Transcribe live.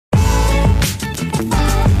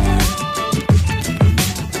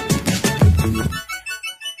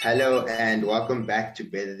Hello and welcome back to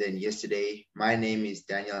Better Than Yesterday. My name is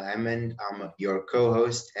Daniel Hammond. I'm your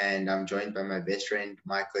co-host and I'm joined by my best friend,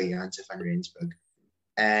 Michael Janse van Rensburg.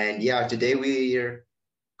 And yeah, today we're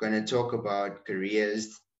going to talk about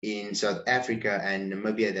careers in South Africa and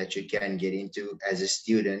Namibia that you can get into as a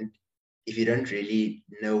student if you don't really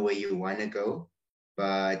know where you want to go.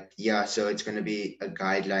 But yeah, so it's going to be a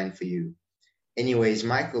guideline for you. Anyways,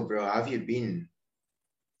 Michael, bro, how have you been?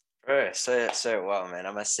 Bro, so well, man.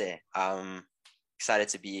 I must say, excited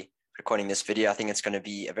to be recording this video. I think it's going to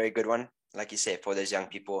be a very good one, like you say, for those young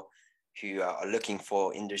people who are looking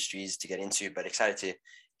for industries to get into, but excited to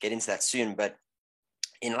get into that soon. But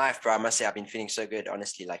in life, bro, I must say I've been feeling so good,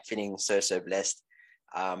 honestly, like feeling so blessed.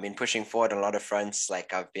 Been pushing forward on a lot of fronts.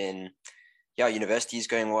 Like university is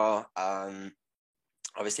going well.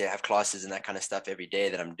 Obviously, I have classes and that kind of stuff every day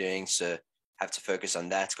that I'm doing, so have to focus on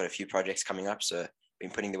that. Got a few projects coming up, so been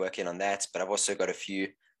putting the work in on that. But I've also got a few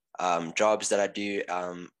jobs that I do.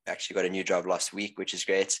 Actually got a new job last week, which is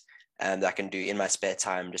great, and I can do in my spare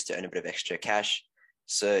time just to earn a bit of extra cash.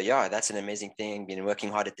 So yeah, that's an amazing thing. Been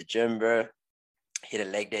working hard at the gym, bro. Hit a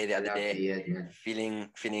leg day the other day.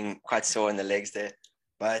 Feeling quite sore in the legs there.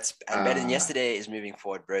 But better than yesterday is moving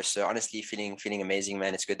forward, bro. So honestly, feeling amazing,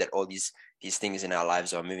 man. It's good that all these things in our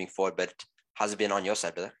lives are moving forward. But how's it been on your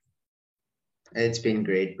side, brother? It's been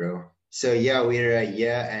great, bro. So yeah, we're a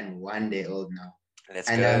year and 1 day old now. Let's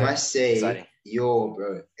And I go. must say, Exciting. yo,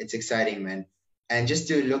 bro, it's exciting, man. And just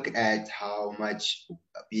to look at how much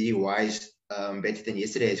beauty wise better than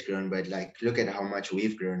yesterday has grown, but like look at how much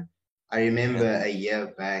we've grown. I remember Yeah. a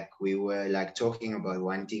year back we were like talking about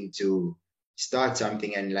wanting to start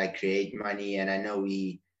something and like create money. And I know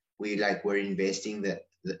we like were investing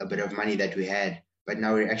a bit of money that we had, but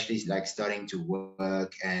now we're actually like starting to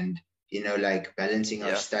work and like balancing our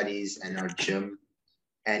Yeah. studies and our gym.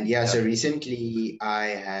 And yeah, Yeah. so recently I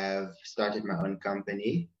have started my own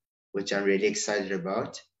company, which I'm really excited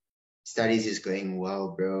about. Studies is going well,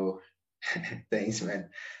 bro. Thanks, man.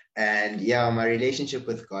 And yeah, my relationship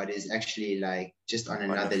with God is actually like just on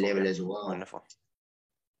another Wonderful, level bro. as well. Wonderful.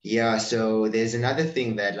 Yeah, so there's another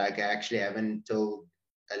thing that like I actually haven't told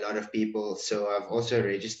a lot of people. So I've also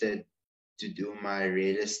registered to do my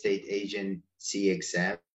real estate agency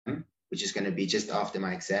exam, which is going to be just after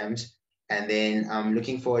my exams. And then I'm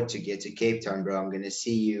looking forward to get to Cape Town, bro. I'm going to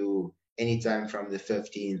see you anytime from the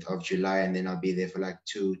 15th of July, and then I'll be there for like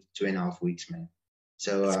 2.5 weeks, man.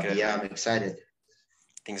 So That's good, yeah, man. I'm excited.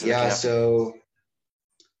 Things are Yeah, looking up. so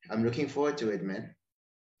I'm looking forward to it, man.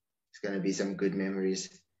 It's going to be some good memories.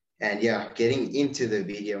 And yeah, getting into the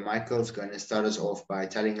video, Michael's going to start us off by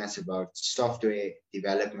telling us about software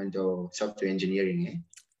development or software engineering.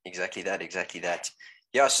 Exactly that. Exactly that.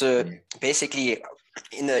 Yeah. So Yeah. basically,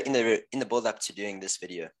 in the build up to doing this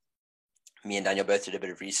video, me and Daniel both did a bit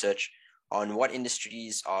of research on what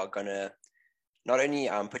industries are gonna not only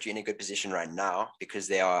put you in a good position right now because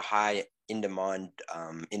they are high in demand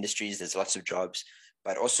industries. There's lots of jobs,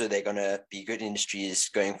 but also they're gonna be good industries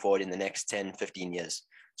going forward in the next 10, 15 years.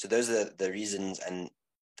 So those are the reasons and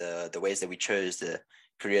the ways that we chose the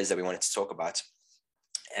careers that we wanted to talk about.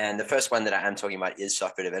 And the first one that I am talking about is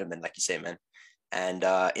software development, like you say, man. And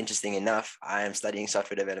interesting enough, I am studying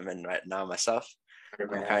software development right now myself. I'm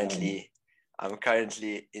Man. currently I'm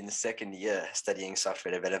currently in the second year studying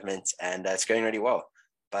software development, and it's going really well.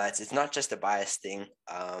 But it's not just a bias thing.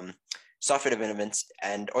 Software development,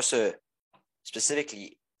 and also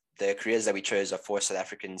specifically the careers that we chose are for South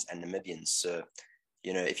Africans and Namibians. So,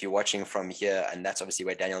 if you're watching from here, and that's obviously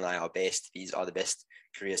where Daniel and I are based, these are the best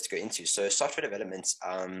careers to go into. So, software development,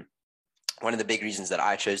 one of the big reasons that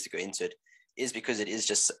I chose to go into it is because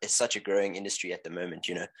it's such a growing industry at the moment.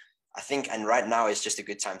 I think, and right now is just a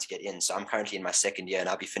good time to get in. So I'm currently in my second year and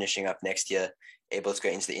I'll be finishing up next year, able to go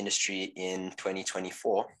into the industry in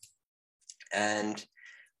 2024. And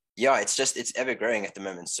yeah, it's ever growing at the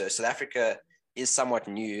moment. So South Africa is somewhat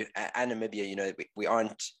new, and Namibia,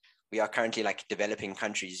 we are currently like developing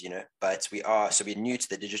countries, but we're new to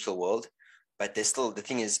the digital world. But there's still, the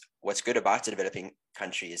thing is, what's good about the developing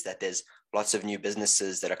country is that there's lots of new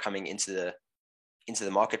businesses that are coming into the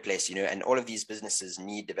marketplace, and all of these businesses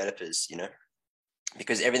need developers,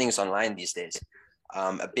 because everything is online these days.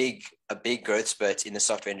 A big growth spurt in the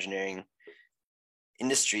software engineering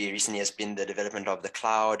industry recently has been the development of the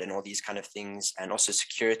cloud and all these kind of things, and also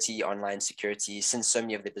security, online security. Since so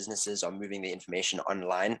many of the businesses are moving the information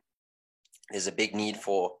online, there's a big need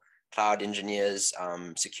for cloud engineers,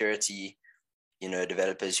 security,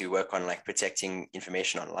 developers who work on like protecting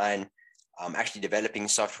information online, actually developing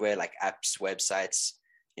software like apps, websites,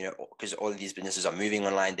 because all of these businesses are moving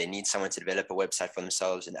online. They need someone to develop a website for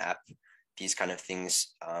themselves, an app, these kind of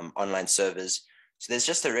things, online servers. So there's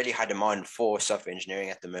just a really high demand for software engineering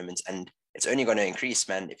at the moment, and it's only going to increase,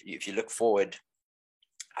 man. If you look forward,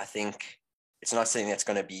 I think it's not something that's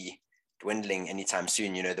going to be dwindling anytime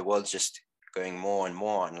soon. You know, the world's just going more and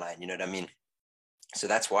more online. You know what I mean? So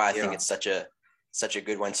that's why I think it's such a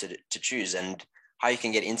good one to choose. And how you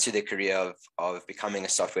can get into the career of becoming a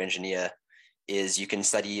software engineer is you can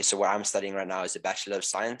study. So what I'm studying right now is a Bachelor of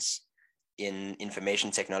Science in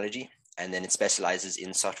Information Technology, and then it specializes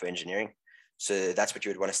in software engineering. So that's what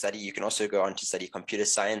you would want to study. You can also go on to study computer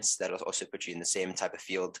science. That'll also put you in the same type of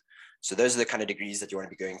field. So those are the kind of degrees that you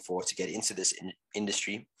want to be going for to get into this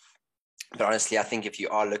industry. But honestly, I think if you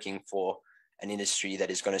are looking for an industry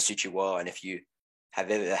that is going to suit you well, and if you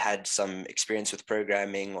have ever had some experience with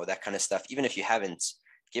programming or that kind of stuff, even if you haven't,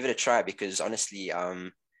 give it a try, because honestly, you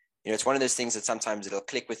know, it's one of those things that sometimes it'll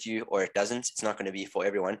click with you or it doesn't. It's not going to be for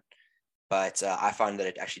everyone. But I found that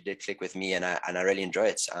it actually did click with me, and I really enjoy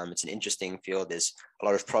it. It's an interesting field. There's a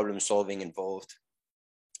lot of problem solving involved.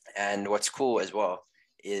 And what's cool as well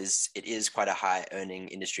is it is quite a high earning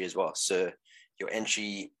industry as well. So your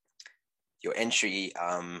entry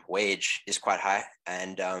wage is quite high,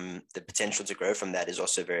 and the potential to grow from that is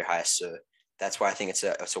also very high. So that's why I think it's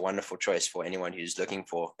a wonderful choice for anyone who's looking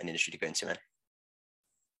for an industry to go into, man.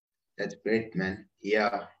 That's great, man.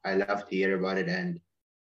 Yeah, I love to hear about it, and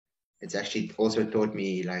it's actually also taught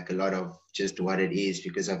me like a lot of just what it is,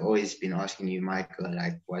 because I've always been asking you, Michael,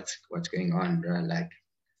 like what's going on, bro? Like,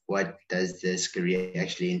 what does this career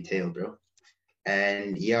actually entail, bro?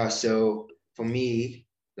 And yeah, so for me,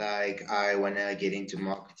 like I wanna get into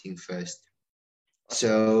marketing first.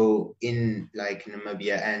 So in like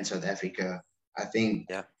Namibia and South Africa, I think,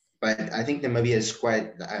 Yeah. but I think Namibia is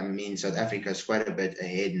quite, I mean, South Africa is quite a bit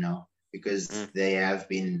ahead now, because they have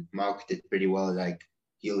been marketed pretty well. Like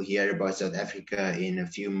you'll hear about South Africa in a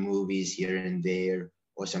few movies here and there,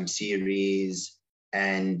 or some series.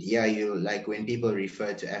 And yeah, you like when people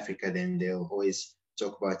refer to Africa, then they'll always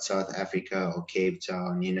talk about South Africa or Cape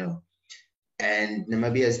Town, you know. And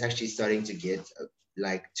Namibia is actually starting to get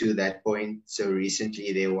like to that point. So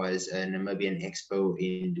recently there was a Namibian Expo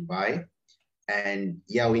in Dubai, and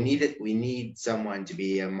yeah, we need someone to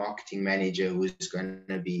be a marketing manager who's going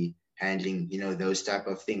to be handling, you know, those type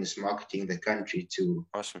of things, marketing the country to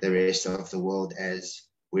the rest of the world, as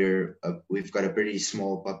we've got a pretty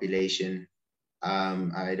small population.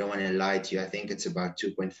 I don't want to lie to you. I think it's about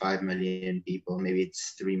 2.5 million people. Maybe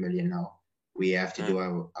it's 3 million now. We have to do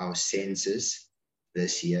our census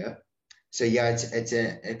this year. So yeah, it's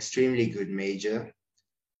an extremely good major,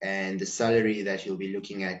 and the salary that you'll be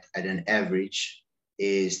looking at an average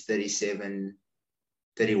is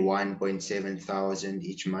 31.7 thousand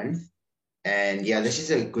each month. And yeah, this is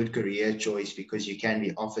a good career choice because you can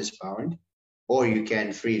be office bound or you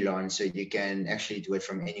can freelance. So you can actually do it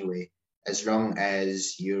from anywhere, as long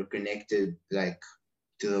as you're connected like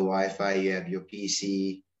to the Wi-Fi, you have your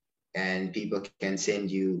PC, and people can send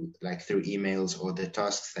you like through emails or the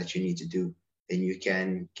tasks that you need to do, then you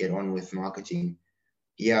can get on with marketing.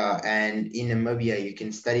 Yeah, and in Namibia, you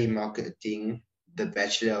can study marketing, the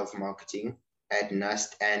Bachelor of Marketing at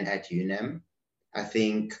NUST and at UNAM. I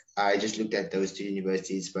think I just looked at those two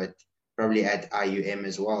universities, but probably at IUM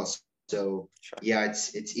as well. So yeah,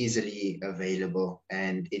 it's easily available,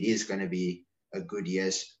 and it is going to be a good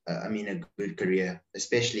a good career,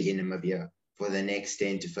 especially in Namibia for the next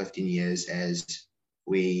 10 to 15 years, as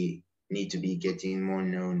we need to be getting more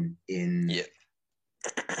known in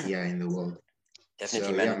in the world.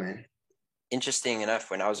 Definitely, so, man. Yeah, man. Interesting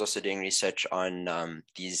enough, when I was also doing research on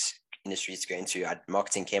these industries to go into,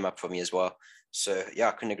 marketing came up for me as well. So yeah,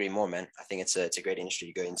 I couldn't agree more, man. I think it's a great industry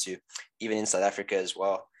to go into, even in South Africa as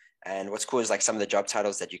well. And what's cool is like some of the job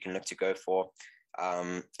titles that you can look to go for: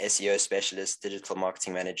 SEO specialist, digital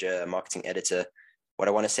marketing manager, marketing editor. What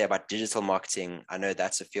I want to say about digital marketing, I know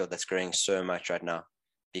that's a field that's growing so much right now,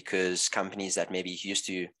 because companies that maybe used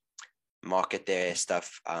to market their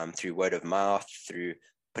stuff through word of mouth, through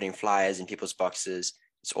putting flyers in people's boxes,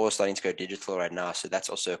 it's all starting to go digital right now. So that's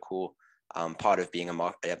also a cool part of being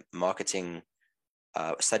a marketing,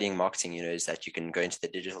 studying marketing, you know, is that you can go into the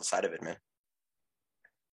digital side of it, man.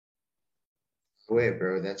 Wait,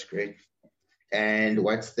 bro, that's great. And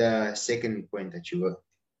what's the second point that you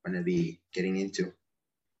want to be getting into?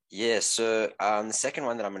 Yeah, so the second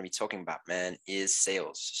one that I'm going to be talking about, man, is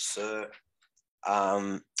sales. So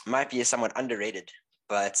might be somewhat underrated,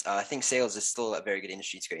 but I think sales is still a very good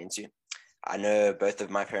industry to go into. I know both of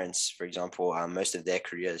my parents, for example, most of their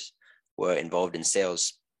careers were involved in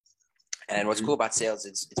sales. And what's cool about sales,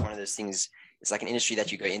 it's one of those things, it's like an industry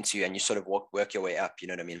that you go into and you sort of work your way up, you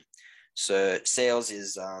know what I mean? So sales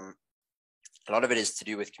is a lot of it is to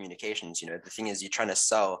do with communications. The thing is, you're trying to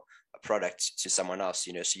sell a product to someone else,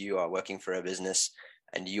 so you are working for a business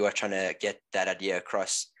and you are trying to get that idea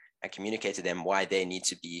across and communicate to them why they need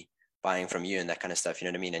to be buying from you and that kind of stuff. You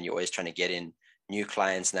know what I mean? And you're always trying to get in new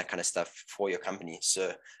clients and that kind of stuff for your company.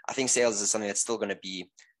 So I think sales is something that's still going to be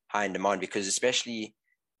high in demand, because especially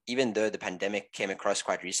even though the pandemic came across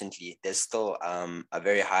quite recently, there's still a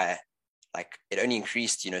very high, like it only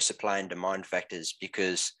increased, supply and demand factors,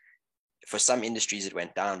 because for some industries it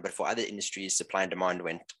went down, but for other industries, supply and demand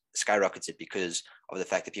went skyrocketed because of the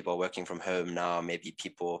fact that people are working from home now. Maybe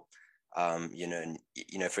people,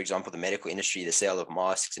 for example, the medical industry, the sale of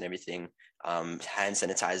masks and everything, hand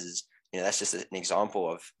sanitizers, that's just an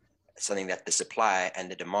example of something that the supply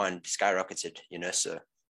and the demand skyrocketed, so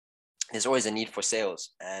there's always a need for sales.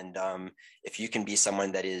 And if you can be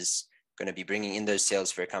someone that is going to be bringing in those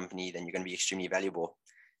sales for a company, then you're going to be extremely valuable.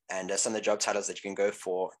 And some of the job titles that you can go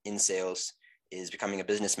for in sales is becoming a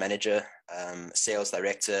business manager, sales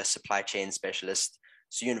director, supply chain specialist.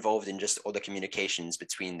 So you're involved in just all the communications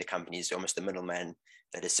between the companies, almost the middleman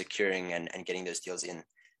that is securing and getting those deals in.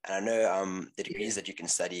 And I know the degrees that you can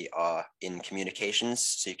study are in communications.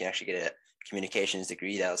 So you can actually get a communications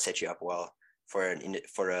degree that'll set you up well for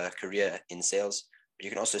a career in sales. But you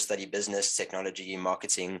can also study business, technology,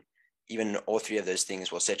 marketing. Even all three of those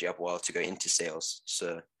things will set you up well to go into sales.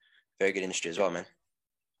 So very good industry as well, man.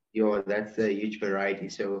 Yo, that's a huge variety.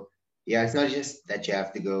 So yeah, it's not just that you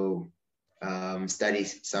have to go study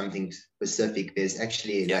something specific. There's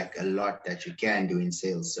actually like a lot that you can do in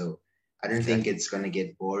sales. So I don't think it's going to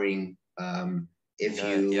get boring for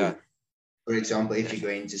example, if you go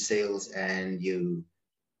into sales and you're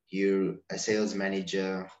a sales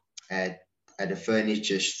manager at a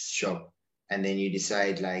furniture shop, and then you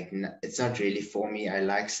decide like it's not really for me, I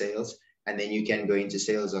like sales, and then you can go into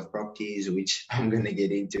sales of properties, which I'm going to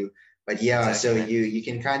get into. But yeah, so you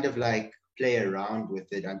can kind of like play around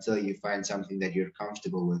with it until you find something that you're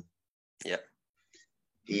comfortable with. Yeah.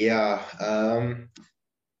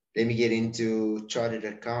 Let me get into chartered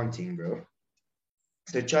accounting, bro.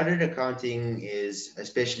 So chartered accounting is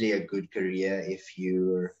especially a good career if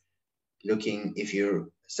you're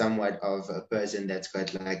somewhat of a person that's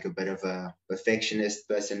got like a bit of a perfectionist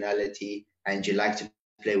personality and you like to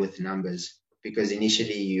play with numbers, because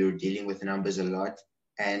initially you're dealing with numbers a lot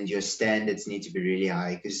and your standards need to be really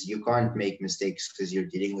high because you can't make mistakes because you're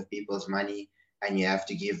dealing with people's money and you have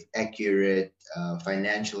to give accurate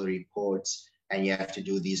financial reports and you have to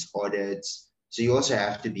do these audits. So you also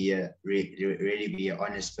have to be really be an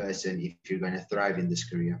honest person if you're going to thrive in this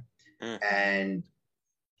career. And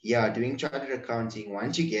yeah, doing chartered accounting,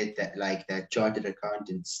 once you get that chartered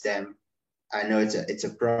accountant stamp, I know it's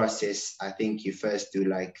a process. I think you first do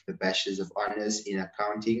like the bachelor's of honors in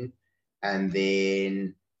accounting, and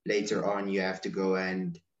then later on you have to go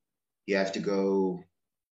and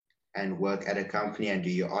work at a company and do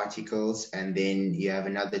your articles, and then you have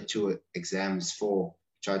another 2 exams for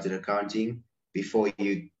chartered accounting before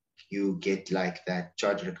you get like that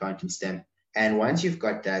chartered accounting stamp. And once you've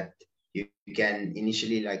got that, you can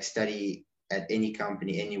initially like study at any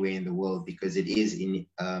company anywhere in the world because it is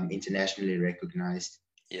internationally recognized.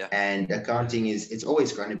 And accounting it's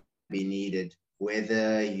always going to be needed,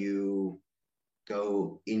 whether you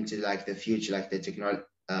go into like the future, like the technology,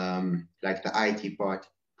 like the IT part,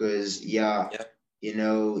 because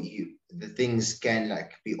the things can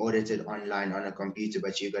like be audited online on a computer,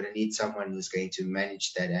 but you're going to need someone who's going to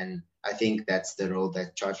manage that. And I think that's the role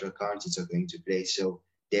that chartered accountants are going to play. So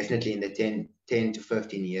definitely in the 10 to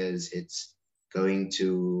 15 years, it's going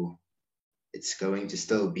to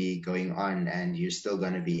still be going on and you're still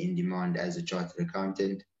going to be in demand as a chartered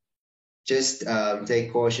accountant. Just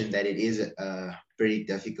take caution that it is a pretty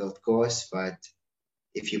difficult course, but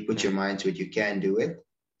if you put your mind to it, you can do it.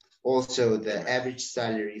 Also, the average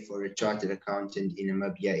salary for a chartered accountant in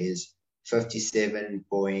Namibia is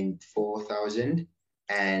 57.4 thousand.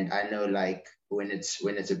 And I know like when it's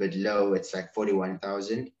a bit low, it's like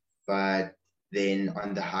 41,000. But then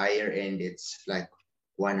on the higher end, it's like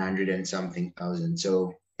 100 and something thousand.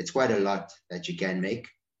 So it's quite a lot that you can make.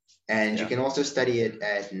 And you can also study it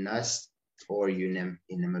at NUST or UNEM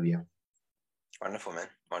in Namibia. Wonderful, man.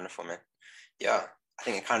 Yeah, I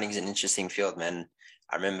think accounting is an interesting field, man.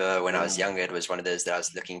 I remember when I was younger, it was one of those that I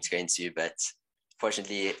was looking to go into, but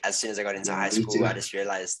fortunately, as soon as I got into high school, I just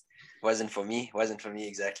realized it wasn't for me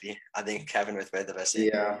exactly. I think Kevin with both of us.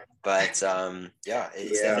 But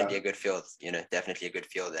it's definitely a good field, definitely a good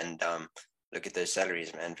field. And look at those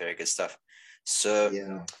salaries, man. Very good stuff. So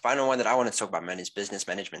final one that I want to talk about, man, is business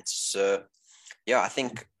management. So I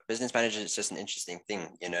think business management is just an interesting thing,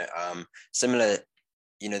 similar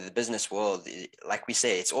the business world, like we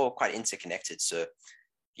say, it's all quite interconnected. So,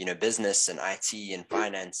 business and IT and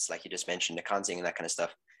finance, like you just mentioned, accounting and that kind of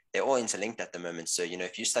stuff, they're all interlinked at the moment. So,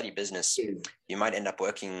 if you study business, you might end up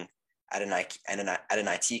working at an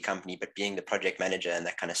IT company, but being the project manager and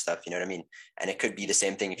that kind of stuff, you know what I mean? And it could be the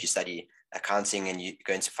same thing if you study accounting and you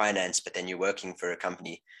go into finance, but then you're working for a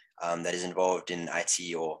company that is involved in IT,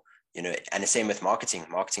 or, and the same with marketing.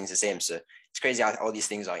 Marketing is the same. So it's crazy how all these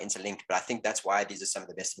things are interlinked, but I think that's why these are some of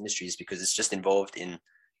the best industries, because it's just involved in,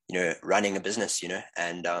 running a business,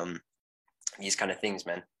 and these kind of things,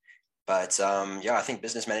 man. But I think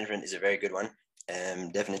business management is a very good one.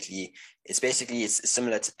 Definitely, it's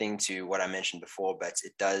similar to what I mentioned before, but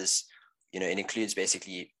it does, it includes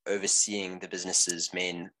basically overseeing the business's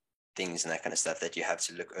main things and that kind of stuff that you have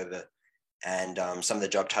to look over. And some of the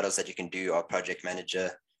job titles that you can do are project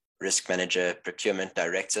manager, risk manager, procurement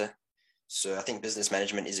director. So I think business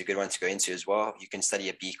management is a good one to go into as well. You can study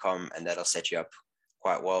a BCom and that'll set you up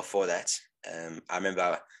quite well for that.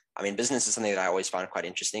 Business is something that I always found quite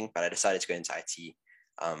interesting, but I decided to go into IT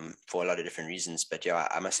for a lot of different reasons. But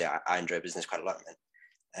I must say I enjoy business quite a lot,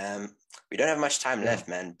 man. We don't have much time left,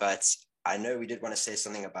 man, but I know we did want to say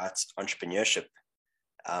something about entrepreneurship.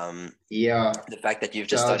 The fact that you've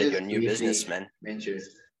just started your new business, man.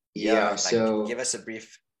 So give us a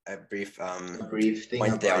brief thing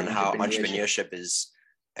point there on how entrepreneurship is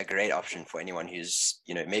a great option for anyone who's,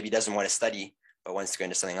 maybe doesn't want to study but wants to go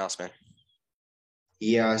into something else, man.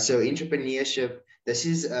 So entrepreneurship, this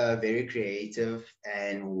is a very creative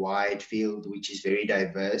and wide field, which is very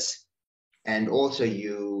diverse. And also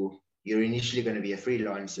you're initially going to be a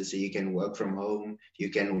freelancer, so you can work from home, you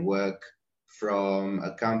can work from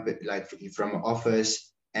a company, like from an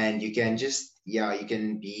office, and you can you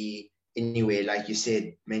can be anywhere, like you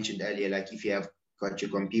mentioned earlier, like if you have got your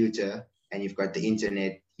computer and you've got the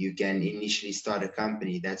internet, you can initially start a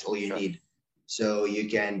company. That's all you need. So you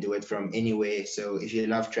can do it from anywhere. So if you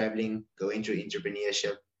love traveling, go into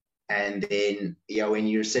entrepreneurship. And then, when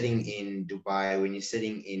you're sitting in Dubai, when you're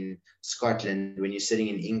sitting in Scotland, when you're sitting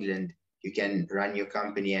in England, you can run your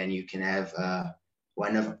company and you can have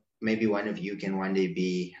one of you can one day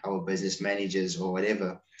be our business managers or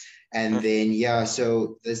whatever. And then,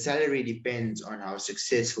 so the salary depends on how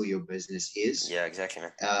successful your business is. Yeah, exactly,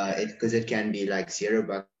 man. Because it can be like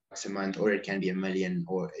 $0 a month, or it can be $1 million,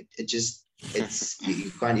 or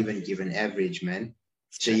you can't even give an average, man.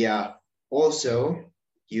 So also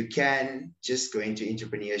you can just go into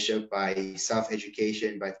entrepreneurship by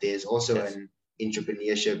self-education, but there's also an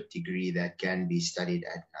entrepreneurship degree that can be studied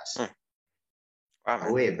at NUS. Wow, man.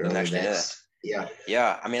 Away, bro. I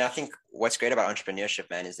think what's great about entrepreneurship,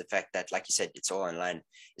 man, is the fact that, like you said, it's all online.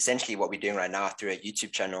 Essentially what we're doing right now through a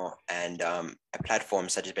YouTube channel and a platform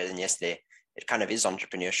such as Better Than Yesterday, it kind of is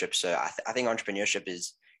entrepreneurship. So I think entrepreneurship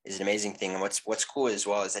is an amazing thing. And what's cool as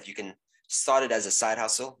well is that you can start it as a side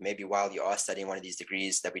hustle, maybe while you are studying one of these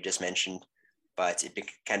degrees that we just mentioned, but it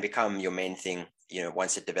can become your main thing,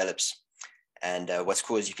 once it develops. And what's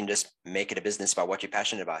cool is you can just make it a business about what you're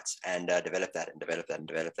passionate about and develop that,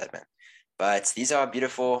 man. But these are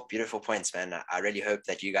beautiful, beautiful points, man. I really hope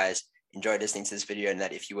that you guys enjoyed listening to this video, and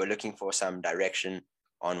that if you were looking for some direction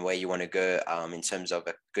on where you want to go in terms of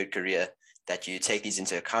a good career, that you take these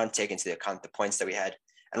into account, take into account the points that we had,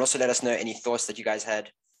 and also let us know any thoughts that you guys had,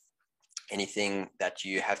 anything that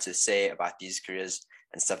you have to say about these careers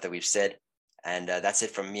and stuff that we've said. And that's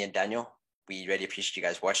it from me and Daniel. We really appreciate you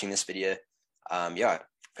guys watching this video.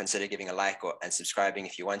 Consider giving a like and subscribing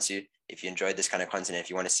if you want to, if you enjoyed this kind of content, if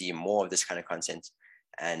you want to see more of this kind of content.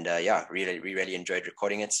 And we really enjoyed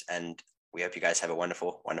recording it, and we hope you guys have a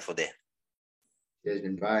wonderful, wonderful day. Cheers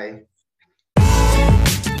and bye.